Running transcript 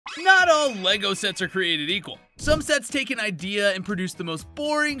Not all LEGO sets are created equal. Some sets take an idea and produce the most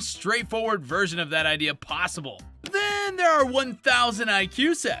boring, straightforward version of that idea possible. Then there are 1000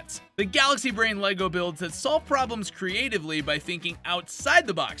 IQ sets, the galaxy brain LEGO builds that solve problems creatively by thinking outside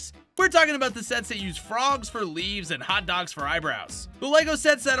the box. We're talking about the sets that use frogs for leaves and hot dogs for eyebrows. The LEGO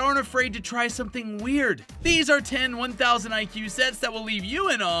sets that aren't afraid to try something weird. These are 10 1000 IQ sets that will leave you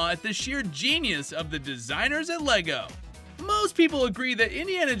in awe at the sheer genius of the designers at LEGO. Most people agree that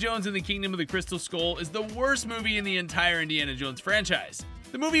Indiana Jones and the Kingdom of the Crystal Skull is the worst movie in the entire Indiana Jones franchise.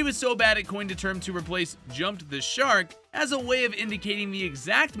 The movie was so bad it coined a term to replace "jumped the shark" as a way of indicating the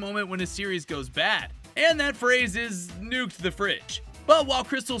exact moment when a series goes bad. And that phrase is "nuked the fridge." But while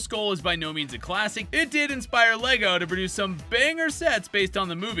Crystal Skull is by no means a classic, it did inspire LEGO to produce some banger sets based on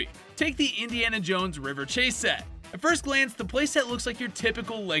the movie. Take the Indiana Jones River Chase set. At first glance, the playset looks like your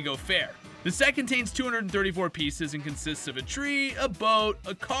typical LEGO fare. The set contains 234 pieces and consists of a tree, a boat,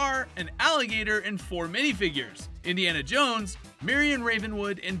 a car, an alligator, and 4 minifigures: Indiana Jones, Marion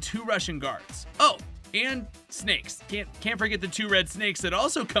Ravenwood, and 2 Russian guards. Oh, and snakes. Can't forget the 2 red snakes that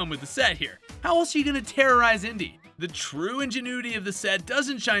also come with the set here. How else are you gonna terrorize Indy? The true ingenuity of the set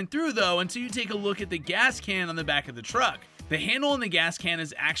doesn't shine through though until you take a look at the gas can on the back of the truck. The handle on the gas can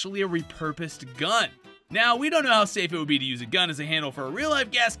is actually a repurposed gun. Now, we don't know how safe it would be to use a gun as a handle for a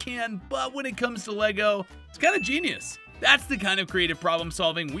real-life gas can, but when it comes to LEGO, it's kind of genius. That's the kind of creative problem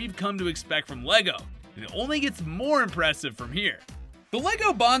solving we've come to expect from LEGO, and it only gets more impressive from here. The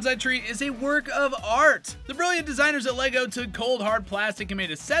LEGO Bonsai tree is a work of art. The brilliant designers at LEGO took cold hard plastic and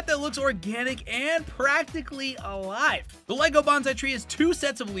made a set that looks organic and practically alive. The LEGO Bonsai tree has 2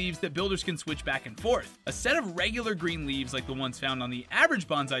 sets of leaves that builders can switch back and forth. A set of regular green leaves like the ones found on the average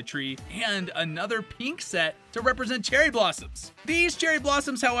bonsai tree, and another pink set to represent cherry blossoms. These cherry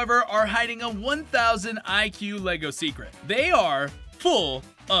blossoms, however, are hiding a 1000 IQ LEGO secret. They are full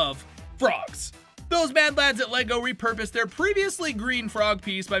of frogs. Those mad lads at LEGO repurposed their previously green frog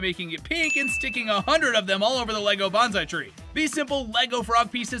piece by making it pink and sticking 100 of them all over the LEGO Bonsai tree. These simple LEGO frog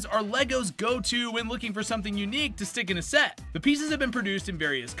pieces are LEGO's go-to when looking for something unique to stick in a set. The pieces have been produced in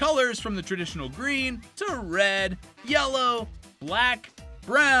various colors, from the traditional green to red, yellow, black,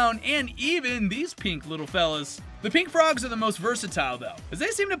 brown, and even these pink little fellas. The pink frogs are the most versatile though, as they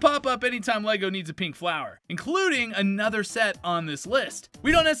seem to pop up anytime LEGO needs a pink flower, including another set on this list.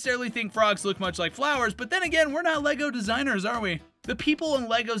 We don't necessarily think frogs look much like flowers, but then again, we're not LEGO designers, are we? The people on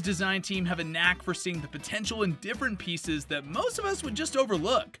LEGO's design team have a knack for seeing the potential in different pieces that most of us would just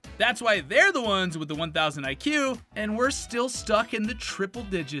overlook. That's why they're the ones with the 1000 IQ, and we're still stuck in the triple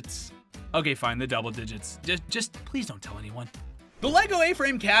digits. Okay, fine, the double digits. Just please don't tell anyone. The LEGO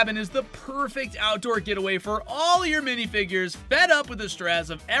A-frame cabin is the perfect outdoor getaway for all your minifigures fed up with the stress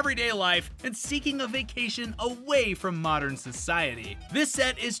of everyday life and seeking a vacation away from modern society. This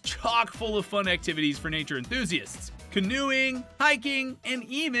set is chock full of fun activities for nature enthusiasts: canoeing, hiking, and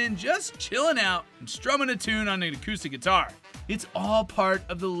even just chilling out and strumming a tune on an acoustic guitar. It's all part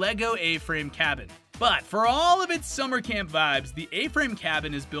of the LEGO A-frame cabin. But for all of its summer camp vibes, the A-frame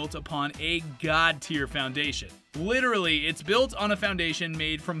cabin is built upon a god-tier foundation. Literally, it's built on a foundation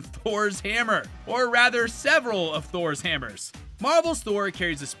made from Thor's hammer, or rather several of Thor's hammers. Marvel's Thor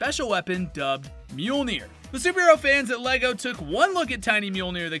carries a special weapon dubbed Mjolnir. The superhero fans at LEGO took one look at tiny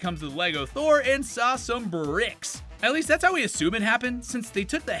Mjolnir that comes with Lego Thor and saw some bricks. At least that's how we assume it happened, since they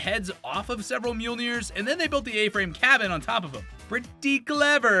took the heads off of several Mjolnirs and then they built the A-frame cabin on top of them. Pretty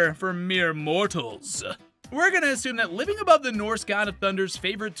clever for mere mortals. We're gonna assume that living above the Norse god of thunder's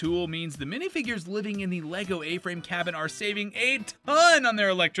favorite tool means the minifigures living in the LEGO A-frame cabin are saving a ton on their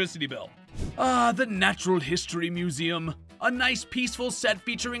electricity bill. The Natural History Museum. A nice peaceful set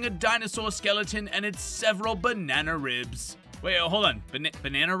featuring a dinosaur skeleton and its several banana ribs. Wait, hold on,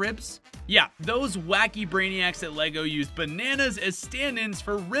 banana ribs? Yeah, those wacky brainiacs at LEGO used bananas as stand-ins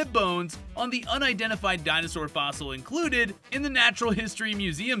for rib bones on the unidentified dinosaur fossil included in the Natural History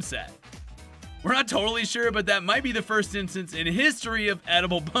Museum set. We're not totally sure, but that might be the first instance in history of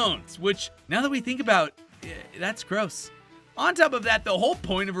edible bones, which, now that we think about it, that's gross. On top of that, the whole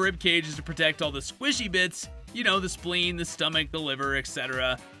point of a rib cage is to protect all the squishy bits, you know, the spleen, the stomach, the liver,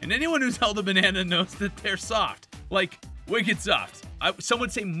 etc. And anyone who's held a banana knows that they're soft. Like, wicked soft. Some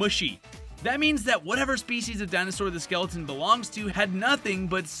would say mushy. That means that whatever species of dinosaur the skeleton belongs to had nothing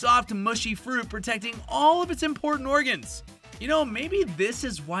but soft, mushy fruit protecting all of its important organs. You know, maybe this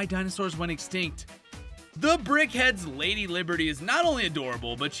is why dinosaurs went extinct. The Brickheads Lady Liberty is not only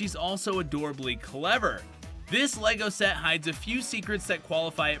adorable, but she's also adorably clever. This LEGO set hides a few secrets that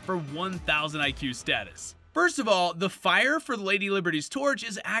qualify it for 1000 IQ status. First of all, the fire for Lady Liberty's torch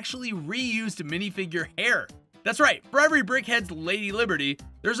is actually reused minifigure hair. That's right, for every Brickhead's Lady Liberty,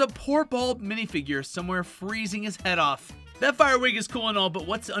 there's a poor bulb minifigure somewhere freezing his head off. That fire wig is cool and all, but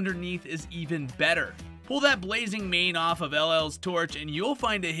what's underneath is even better. Pull that blazing mane off of LL's torch and you'll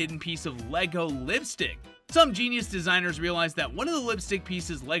find a hidden piece of Lego lipstick. Some genius designers realized that one of the lipstick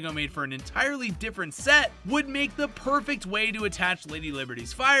pieces Lego made for an entirely different set would make the perfect way to attach Lady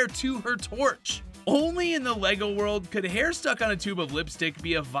Liberty's fire to her torch. Only in the Lego world could hair stuck on a tube of lipstick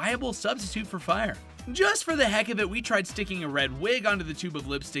be a viable substitute for fire. Just for the heck of it, we tried sticking a red wig onto the tube of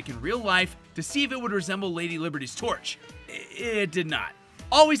lipstick in real life to see if it would resemble Lady Liberty's torch. It did not.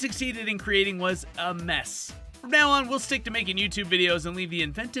 All we succeeded in creating was a mess. From now on, we'll stick to making YouTube videos and leave the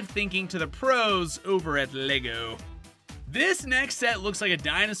inventive thinking to the pros over at Lego. This next set looks like a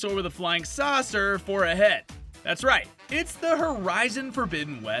dinosaur with a flying saucer for a head. That's right, it's the Horizon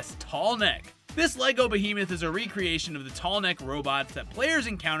Forbidden West Tallneck. This Lego behemoth is a recreation of the Tallneck robots that players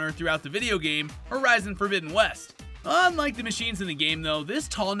encounter throughout the video game Horizon Forbidden West. Unlike the machines in the game though, this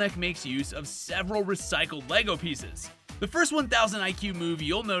Tallneck makes use of several recycled Lego pieces. The first 1000 IQ move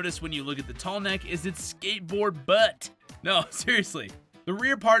you'll notice when you look at the Tallneck is its skateboard butt. No, seriously, the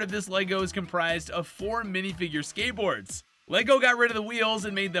rear part of this Lego is comprised of 4 minifigure skateboards. Lego got rid of the wheels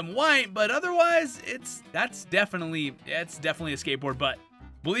and made them white, but otherwise, that's definitely a skateboard butt.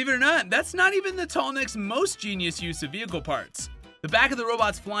 Believe it or not, that's not even the Tallneck's most genius use of vehicle parts. The back of the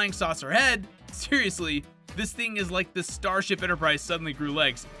robot's flying saucer head, seriously, this thing is like the Starship Enterprise suddenly grew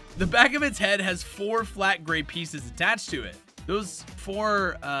legs. The back of its head has 4 flat gray pieces attached to it. Those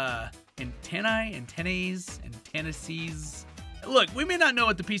 4 antennae. Look, we may not know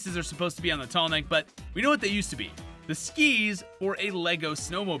what the pieces are supposed to be on the Tallneck, but we know what they used to be. The skis for a Lego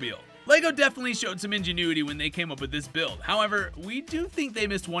snowmobile. Lego definitely showed some ingenuity when they came up with this build. However, we do think they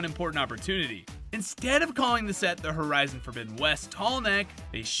missed one important opportunity. Instead of calling the set the Horizon Forbidden West Tallneck,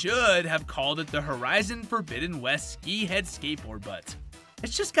 they should have called it the Horizon Forbidden West Ski Head Skateboard Butt.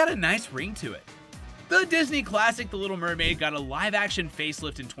 It's just got a nice ring to it. The Disney classic The Little Mermaid got a live-action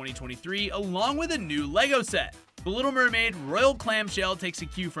facelift in 2023 along with a new Lego set. The Little Mermaid Royal Clamshell takes a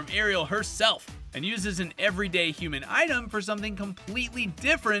cue from Ariel herself and uses an everyday human item for something completely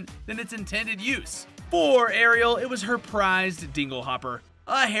different than its intended use. For Ariel, it was her prized dingle hopper,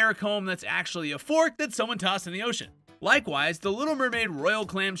 a hair comb that's actually a fork that someone tossed in the ocean. Likewise, the Little Mermaid Royal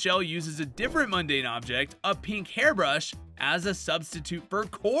Clamshell uses a different mundane object, a pink hairbrush, as a substitute for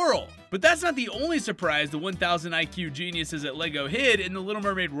coral. But that's not the only surprise the 1000 IQ geniuses at Lego hid in the Little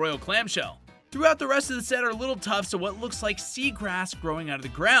Mermaid Royal Clamshell. Throughout the rest of the set are little tufts of what looks like seagrass growing out of the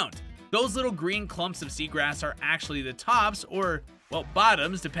ground. Those little green clumps of seagrass are actually the tops, or, well,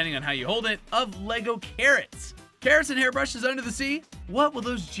 bottoms, depending on how you hold it, of Lego carrots. Carrots and hairbrushes under the sea? What will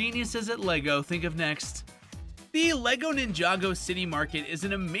those geniuses at Lego think of next? The Lego Ninjago City Market is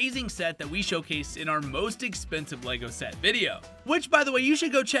an amazing set that we showcased in our most expensive Lego set video, which, by the way, you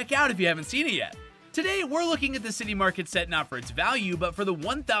should go check out if you haven't seen it yet. Today, we're looking at the City Market set not for its value, but for the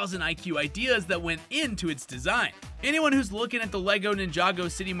 1000 IQ ideas that went into its design. Anyone who's looking at the Lego Ninjago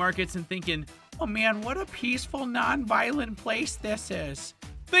City Markets and thinking, oh man, what a peaceful, non-violent place this is.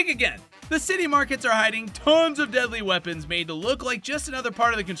 Think again. The City Markets are hiding tons of deadly weapons made to look like just another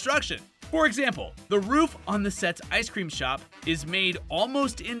part of the construction. For example, the roof on the set's ice cream shop is made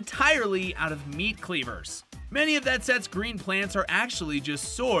almost entirely out of meat cleavers. Many of that set's green plants are actually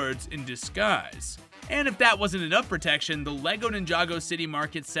just swords in disguise. And if that wasn't enough protection, the Lego Ninjago City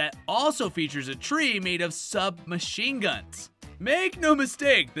Market set also features a tree made of submachine guns. Make no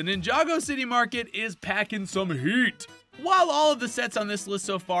mistake, the Ninjago City Market is packing some heat. While all of the sets on this list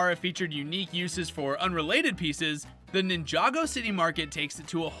so far have featured unique uses for unrelated pieces, the Ninjago City Market takes it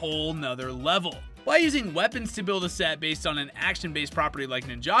to a whole nother level. By using weapons to build a set based on an action-based property like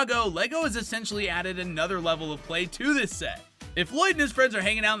Ninjago, Lego has essentially added another level of play to this set. If Lloyd and his friends are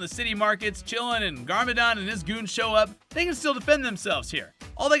hanging out in the city markets, chilling, and Garmadon and his goons show up, they can still defend themselves here.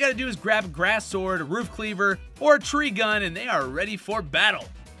 All they gotta do is grab a grass sword, a roof cleaver, or a tree gun, and they are ready for battle.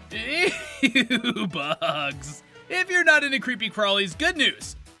 Ew, bugs. If you're not into creepy crawlies, good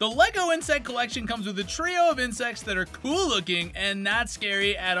news. The Lego Insect Collection comes with a trio of insects that are cool looking and not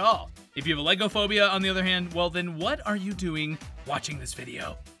scary at all. If you have a Lego phobia, on the other hand, well then what are you doing watching this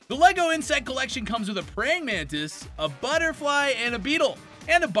video? The Lego Insect Collection comes with a praying mantis, a butterfly, and a beetle.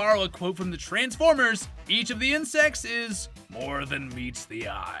 And to borrow a quote from the Transformers, each of the insects is more than meets the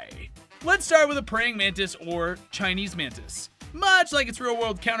eye. Let's start with a praying mantis, or Chinese mantis. Much like its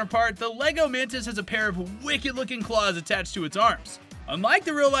real-world counterpart, the Lego mantis has a pair of wicked-looking claws attached to its arms. Unlike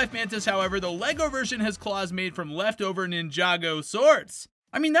the real-life mantis, however, the Lego version has claws made from leftover Ninjago swords.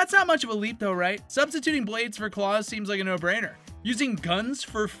 I mean, that's not much of a leap though, right? Substituting blades for claws seems like a no-brainer. Using guns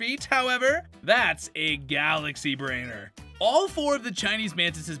for feet, however, that's a galaxy brainer. All 4 of the Chinese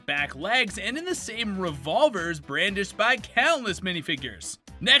mantis's back legs end in the same revolvers brandished by countless minifigures.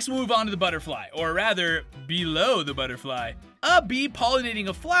 Next, we'll move on to the butterfly, or rather, below the butterfly. A bee pollinating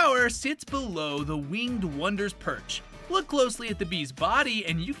a flower sits below the winged wonder's perch. Look closely at the bee's body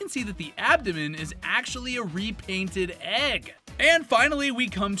and you can see that the abdomen is actually a repainted egg. And finally, we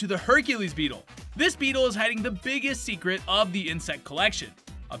come to the Hercules beetle. This beetle is hiding the biggest secret of the insect collection,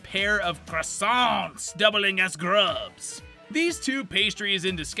 a pair of croissants doubling as grubs. These 2 pastries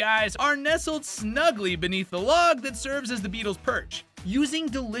in disguise are nestled snugly beneath the log that serves as the beetle's perch. Using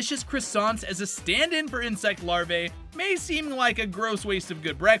delicious croissants as a stand-in for insect larvae may seem like a gross waste of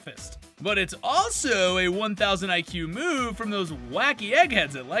good breakfast, but it's also a 1000 IQ move from those wacky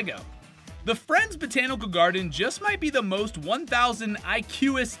eggheads at LEGO. The Friends Botanical Garden just might be the most 1000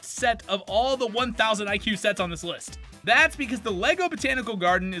 IQist set of all the 1000 IQ sets on this list. That's because the LEGO Botanical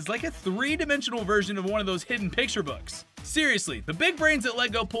Garden is like a 3-dimensional version of one of those hidden picture books. Seriously, the big brains at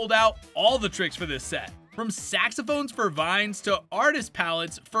LEGO pulled out all the tricks for this set, from saxophones for vines to artist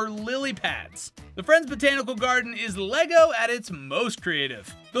palettes for lily pads. The Friends Botanical Garden is LEGO at its most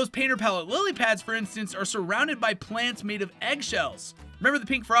creative. Those painter palette lily pads, for instance, are surrounded by plants made of eggshells. Remember the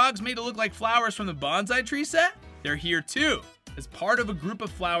pink frogs made to look like flowers from the Bonsai tree set? They're here too, as part of a group of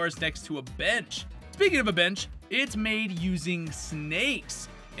flowers next to a bench. Speaking of a bench, it's made using snakes.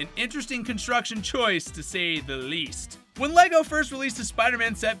 An interesting construction choice to say the least. When LEGO first released a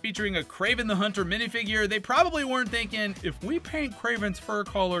Spider-Man set featuring a Kraven the Hunter minifigure, they probably weren't thinking, if we paint Kraven's fur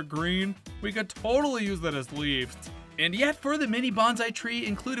color green, we could totally use that as leaves. And yet for the mini bonsai tree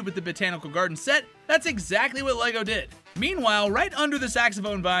included with the Botanical Garden set, that's exactly what LEGO did. Meanwhile, right under the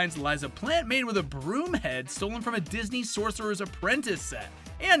saxophone vines lies a plant made with a broom head stolen from a Disney Sorcerer's Apprentice set.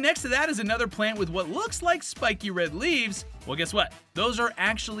 And next to that is another plant with what looks like spiky red leaves. Well, guess what? Those are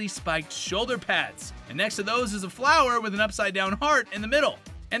actually spiked shoulder pads. And next to those is a flower with an upside down heart in the middle.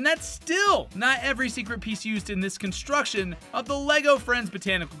 And that's still not every secret piece used in this construction of the LEGO Friends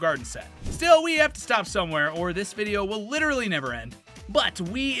Botanical Garden set. Still, we have to stop somewhere or this video will literally never end. But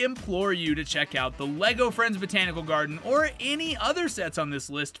we implore you to check out the LEGO Friends Botanical Garden or any other sets on this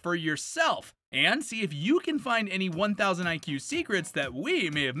list for yourself and see if you can find any 1000 IQ secrets that we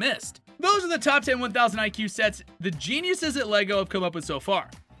may have missed. Those are the top 10 1000 IQ sets the geniuses at LEGO have come up with so far.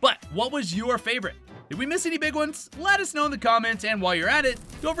 But what was your favorite? Did we miss any big ones? Let us know in the comments, and while you're at it,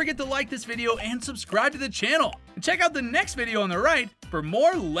 don't forget to like this video and subscribe to the channel. And check out the next video on the right for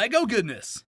more LEGO goodness.